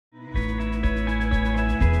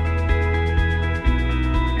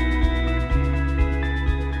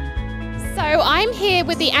I'm here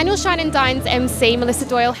with the annual Shine and Dine's MC, Melissa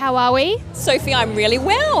Doyle. How are we? Sophie, I'm really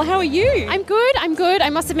well. How are you? I'm good. I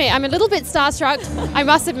must admit, I'm a little bit starstruck, I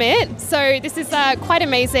must admit. So this is quite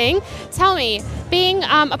amazing. Tell me, being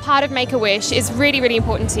a part of Make-A-Wish is really, really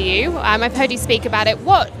important to you. I've heard you speak about it.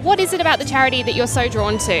 What is it about the charity that you're so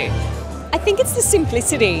drawn to? I think it's the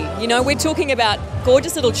simplicity. You know, we're talking about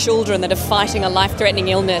gorgeous little children that are fighting a life-threatening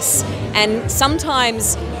illness, and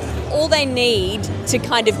sometimes all they need to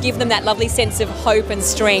kind of give them that lovely sense of hope and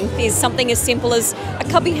strength is something as simple as a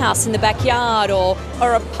cubby house in the backyard, or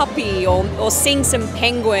a puppy, or seeing some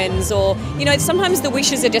penguins, or, you know, sometimes the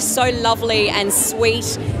wishes are just so lovely and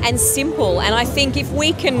sweet and simple. And I think if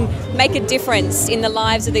we can make a difference in the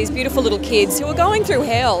lives of these beautiful little kids who are going through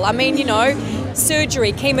hell, I mean, you know,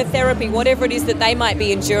 surgery, chemotherapy, whatever it is that they might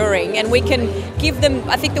be enduring, and we can give them,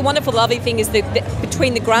 I think the wonderful, lovely thing is that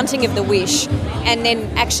between the granting of the wish and then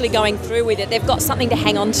actually going through with it, they've got something to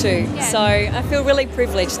hang on to. Yeah. So I feel really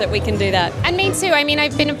privileged that we can do that. And me too. I mean,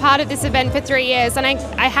 I've been a part of this event for 3 years, and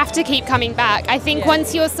I have to keep coming back. I think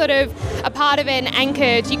once you're sort of a part of it and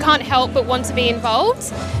anchored, you can't help but want to be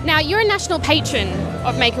involved. Now, you're a national patron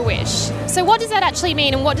of Make-A-Wish. So what does that actually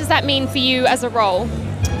mean, and what does that mean for you as a role?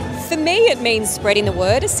 For me, it means spreading the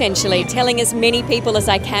word, essentially, telling as many people as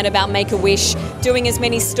I can about Make-A-Wish, doing as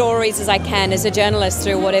many stories as I can as a journalist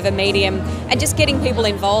through whatever medium, and just getting people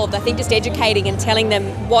involved. I think just educating and telling them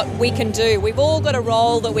what we can do. We've all got a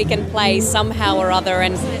role that we can play somehow or other,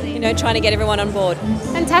 and, you know, trying to get everyone on board.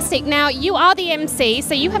 Fantastic. Now, you are the MC,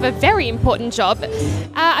 so you have a very important job.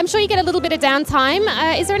 I'm sure you get a little bit of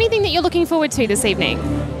downtime. Is there anything that you're looking forward to this evening?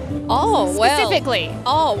 Oh, well. Specifically.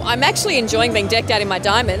 Oh, I'm actually enjoying being decked out in my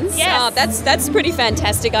diamonds. Yes. That's pretty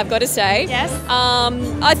fantastic, I've got to say. Yes.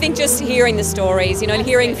 I think just hearing the stories, you know,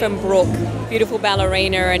 hearing from Brooke, beautiful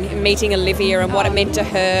ballerina, and meeting Olivia and what it meant to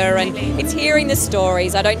her, and it's hearing the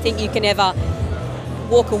stories. I don't think you can ever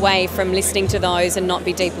walk away from listening to those and not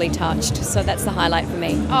be deeply touched. So that's the highlight for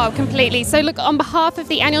me. Oh, completely. So look, on behalf of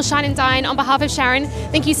the annual Shine and Dine, on behalf of Sharon,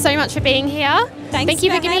 thank you so much for being here. Thank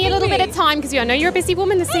you for giving me a little bit of time, because I know you're a busy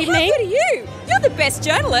woman this evening. How good are you? You're the best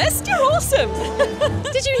journalist. You're awesome.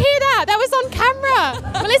 Did you hear that? That was on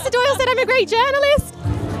camera. Melissa Doyle said I'm a great journalist.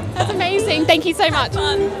 That's amazing. Thank you so much.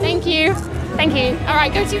 Fun. Thank you. Thank you. All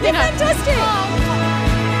right, go to dinner. Fantastic.